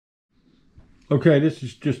Okay, this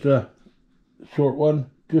is just a short one,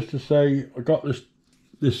 just to say I got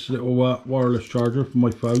this little wireless charger for my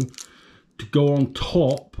phone to go on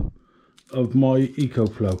top of my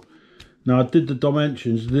EcoFlow. Now I did the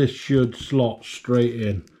dimensions. This should slot straight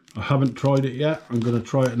in. I haven't tried it yet. I'm going to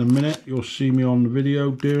try it in a minute. You'll see me on the video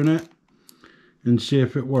doing it and see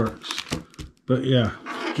if it works. But yeah,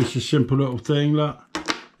 just a simple little thing. Look,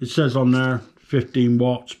 it says on there 15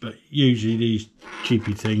 watts, but usually these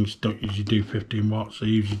cheapy things don't usually do 15 watts. They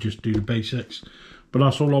usually just do the basics. But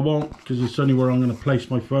that's all I want, because it's only where I'm going to place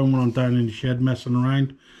my phone when I'm down in the shed messing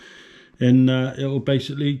around, and it'll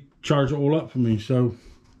basically charge it all up for me, so,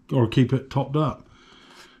 or keep it topped up.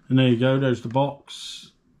 And there you go, there's the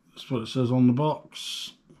box. That's what it says on the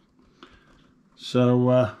box.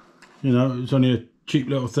 So you know, it's only a cheap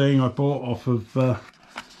little thing I bought off of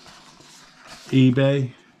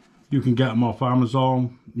eBay. You can get them off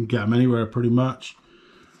Amazon, you can get them anywhere pretty much.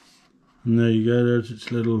 And there you go, there's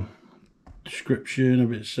its little description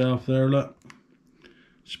of itself there, look.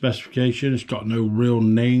 Specification, it's got no real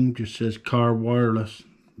name, just says car wireless.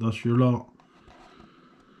 That's your lot.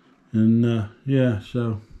 And yeah,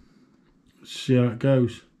 so let's see how it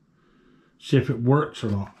goes. See if it works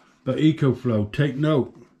or not. But EcoFlow, take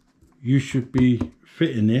note. You should be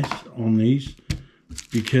fitting this on these,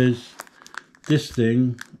 because this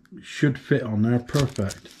thing should fit on there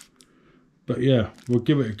perfect. But yeah, we'll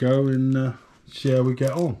give it a go and see how we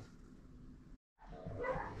get on.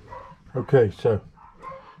 Okay, so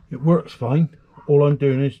it works fine. All I'm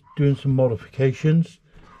doing is doing some modifications.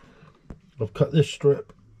 I've cut this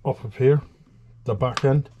strip off of here, the back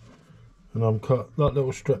end, and I've cut that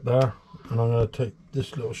little strip there, and I'm going to take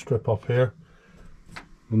this little strip off here,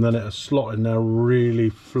 and then it'll slot in there really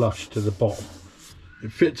flush to the bottom.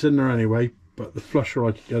 It fits in there anyway, but the flusher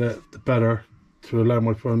I can get it, the better, to allow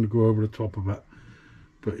my phone to go over the top of it.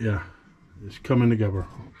 But yeah, it's coming together.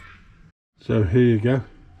 So here you go.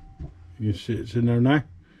 You can see it's in there now,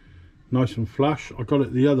 nice and flush. I got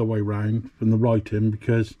it the other way round from the right in,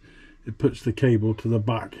 because it puts the cable to the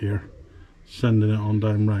back here, sending it on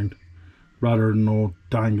down round, rather than all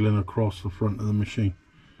dangling across the front of the machine.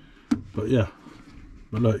 But yeah,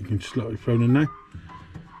 but look, you can slot your phone in now,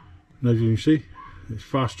 and as you can see, it's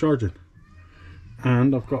fast charging,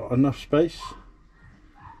 and I've got enough space.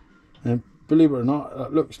 And believe it or not,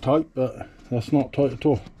 that looks tight, but that's not tight at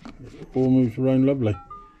all. It all moves around lovely.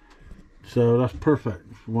 So that's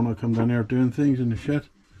perfect for when I come down here doing things in the shed.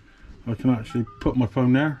 I can actually put my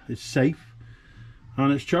phone there, it's safe,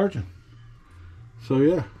 and it's charging. So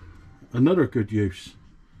yeah, another good use.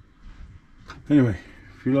 Anyway,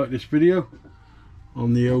 if you like this video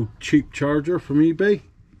on the old cheap charger from eBay,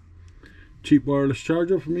 cheap wireless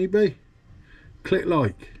charger from eBay, click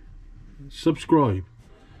like, subscribe,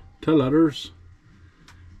 tell others,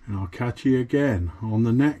 and I'll catch you again on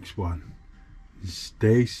the next one.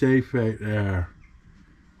 Stay safe out there.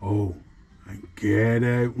 Oh, and get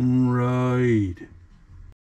out and ride.